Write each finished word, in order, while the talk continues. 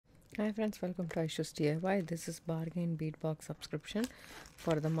Hi friends, welcome to Aishu's DIY. This is bargain bead box subscription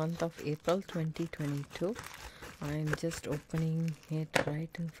for the month of April 2022. I'm just opening it right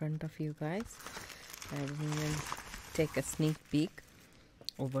in front of you guys. I didn't even take a sneak peek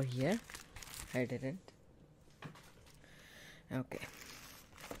over here. I didn't. Okay.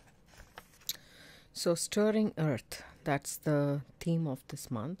 So stirring earth, that's the theme of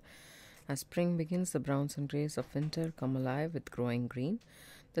this month. As spring begins, the browns and grays of winter come alive with growing green.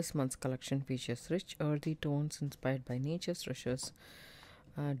 This month's collection features rich, earthy tones inspired by nature's treasures.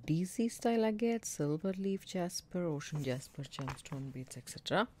 DC style agate, silver leaf jasper, ocean jasper, gemstone beads,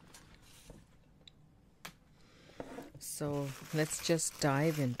 etc. So let's just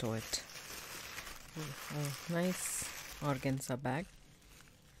dive into it. Nice organza bag.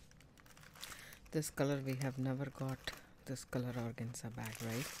 This color we have never got this color organza bag,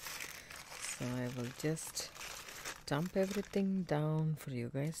 right? So I will just dump everything down for you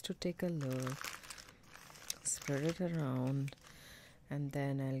guys to take a look, spread it around, and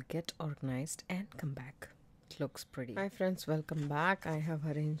then I'll get organized and come back. It looks pretty. Hi friends, welcome back. I have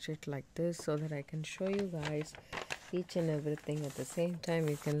arranged it like this so that I can show you guys each and everything at the same time.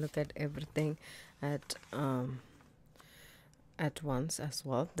 You can look at everything at once as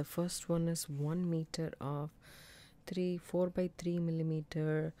well. The first one is 1 meter of 4 by 3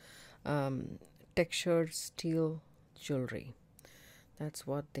 millimeter textured steel jewelry. That's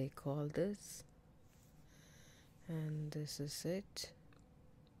what they call this, and this is it,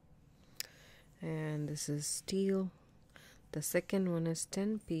 and this is steel. The second one is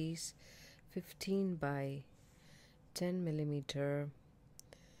 10 piece 15 by 10 millimeter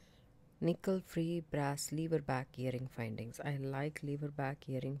nickel free brass lever back earring findings. I like lever back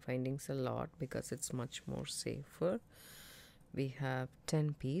earring findings a lot because it's much more safer. We have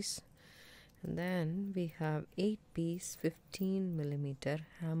 10 piece, and then we have 8 piece 15 millimeter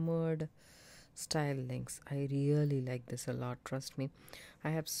hammered style links. I really like this a lot, trust me.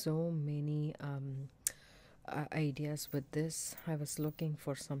 I have so many ideas with this. I was looking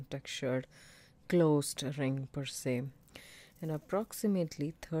for some textured closed ring per se, and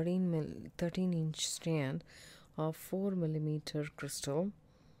approximately 13-inch strand of 4 millimeter crystal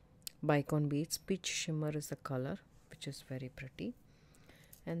bicone beads. Peach shimmer is the color, which is very pretty.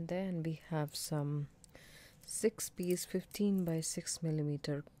 And then we have some 6 piece 15 by 6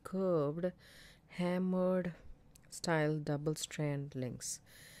 millimeter curved hammered style double strand links.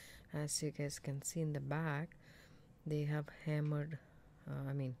 As you guys can see in the back, they have hammered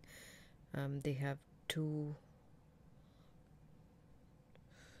they have two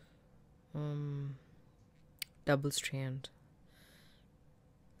double strand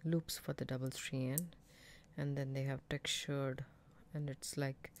loops for the double strand, and then they have textured, and it's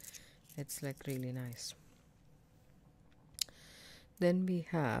like really nice. Then we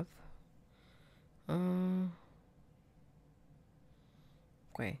have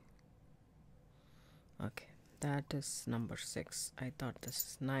okay, that is number 6. I thought this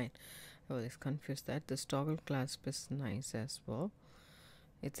is 9. I was confused. That this toggle clasp is nice as well.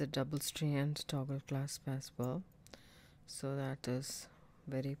 It's a double strand toggle clasp as well, so that is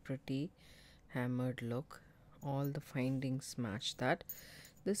very pretty hammered look. All the findings match that.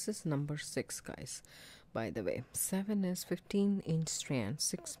 This is number 6, guys, by the way. 7 is 15-inch strand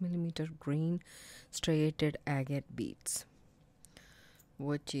 6 millimeter green striated agate beads,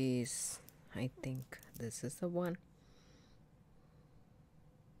 which is, I think this is the one.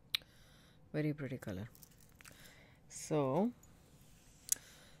 Very pretty color. So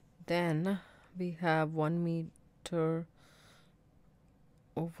then we have 1 meter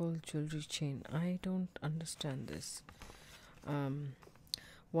oval jewelry chain. I don't understand this.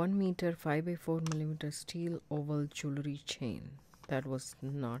 1 meter 5 by 4 millimeter steel oval jewelry chain. That was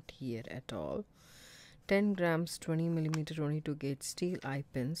not here at all. 10 grams 20 millimeter 22 gauge steel eye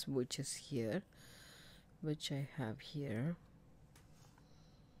pins, which is here, which I have here.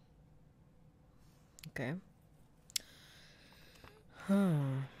 Okay.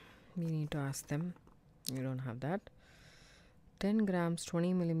 We need to ask them. You don't have that. 10 grams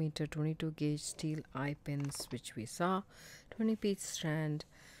 20 millimeter 22 gauge steel eye pins, which we saw. 20 piece strand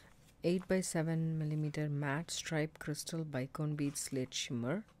 8 by 7 millimeter matte stripe crystal bicone bead slate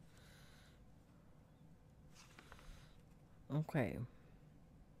shimmer. Okay,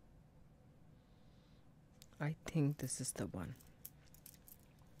 I think this is the one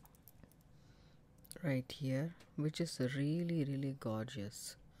right here, which is really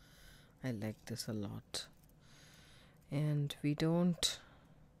gorgeous. I like this a lot. And we don't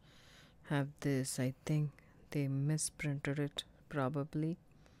have this. I think they misprinted it probably.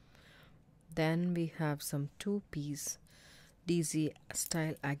 Then we have some 2 piece DZ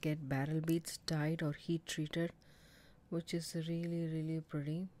style agate barrel beads, dyed or heat treated, which is really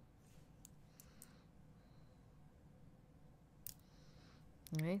pretty.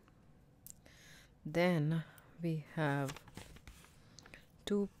 Right, then we have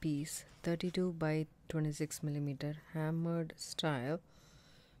 2-piece 32 by 26 millimeter hammered style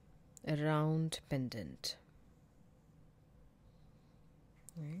round pendant.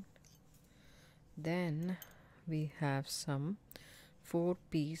 Right, then we have some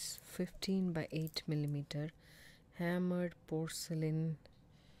 4-piece 15 by 8 millimeter hammered porcelain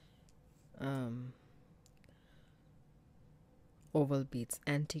oval beads,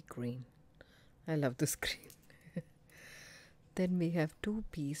 antique green. I love this green. Then we have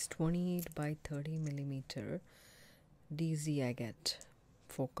 2-piece 28 by 30 millimeter DZ agate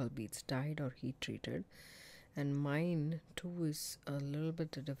focal beads, dyed or heat treated, and mine too is a little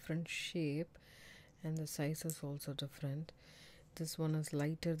bit a different shape and the size is also different. This one is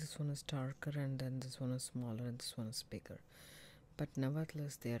lighter, this one is darker, and then this one is smaller and this one is bigger, but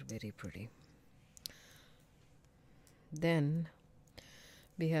nevertheless they are very pretty. Then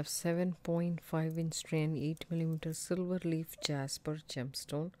we have 7.5 inch strand 8 millimeter silver leaf jasper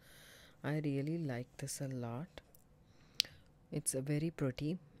gemstone. I really like this a lot. It's a very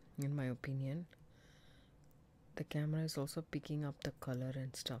pretty in my opinion. The camera is also picking up the color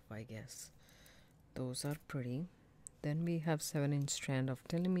and stuff, I guess. Those are pretty. Then we have 7-inch strand of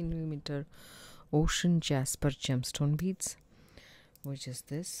 10 millimeter ocean jasper gemstone beads, which is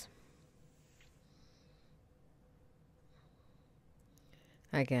this.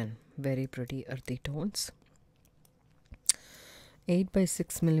 Again, very pretty earthy tones. 8 by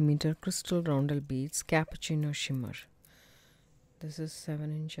 6 millimeter crystal roundel beads, cappuccino shimmer. This is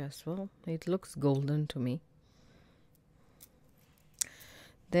 7-inch as well. It looks golden to me.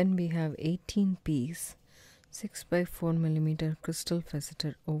 Then we have 18-piece 6 by 4 millimeter crystal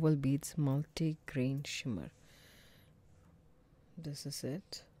faceted oval beads, multi-grain shimmer. This is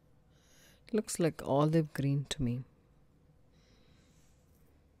it. Looks like olive green to me.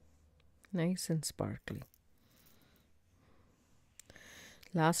 Nice and sparkly.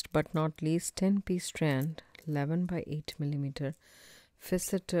 Last but not least, 10-piece strand 11 by 8 millimeter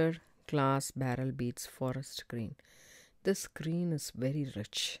faceted glass barrel beads, forest green. This green is very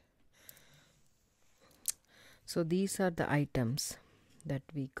rich. So these are the items that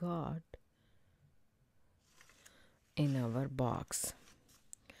we got in our box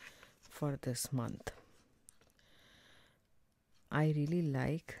for this month. I really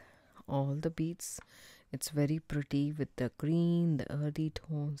like all the beads. It's very pretty with the green, the earthy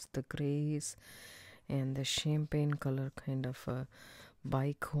tones, the grays, and the champagne color kind of a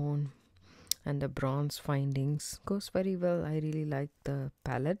bicone, and the bronze findings goes very well. I really like the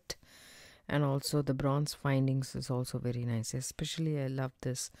palette, and also the bronze findings is also very nice. Especially I love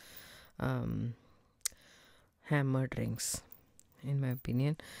this hammered rings in my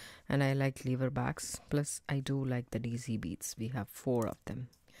opinion, and I like lever backs. Plus I do like the DZ beads. We have 4 of them,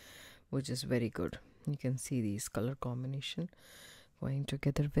 which is very good. You can see these color combination going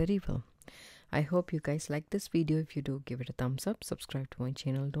together very well. I hope you guys like this video. If you do, give it a thumbs up, subscribe to my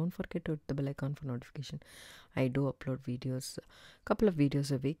channel, don't forget to hit the bell icon for notification. I do upload videos, couple of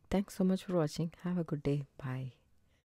videos a week. Thanks so much for watching. Have a good day. Bye.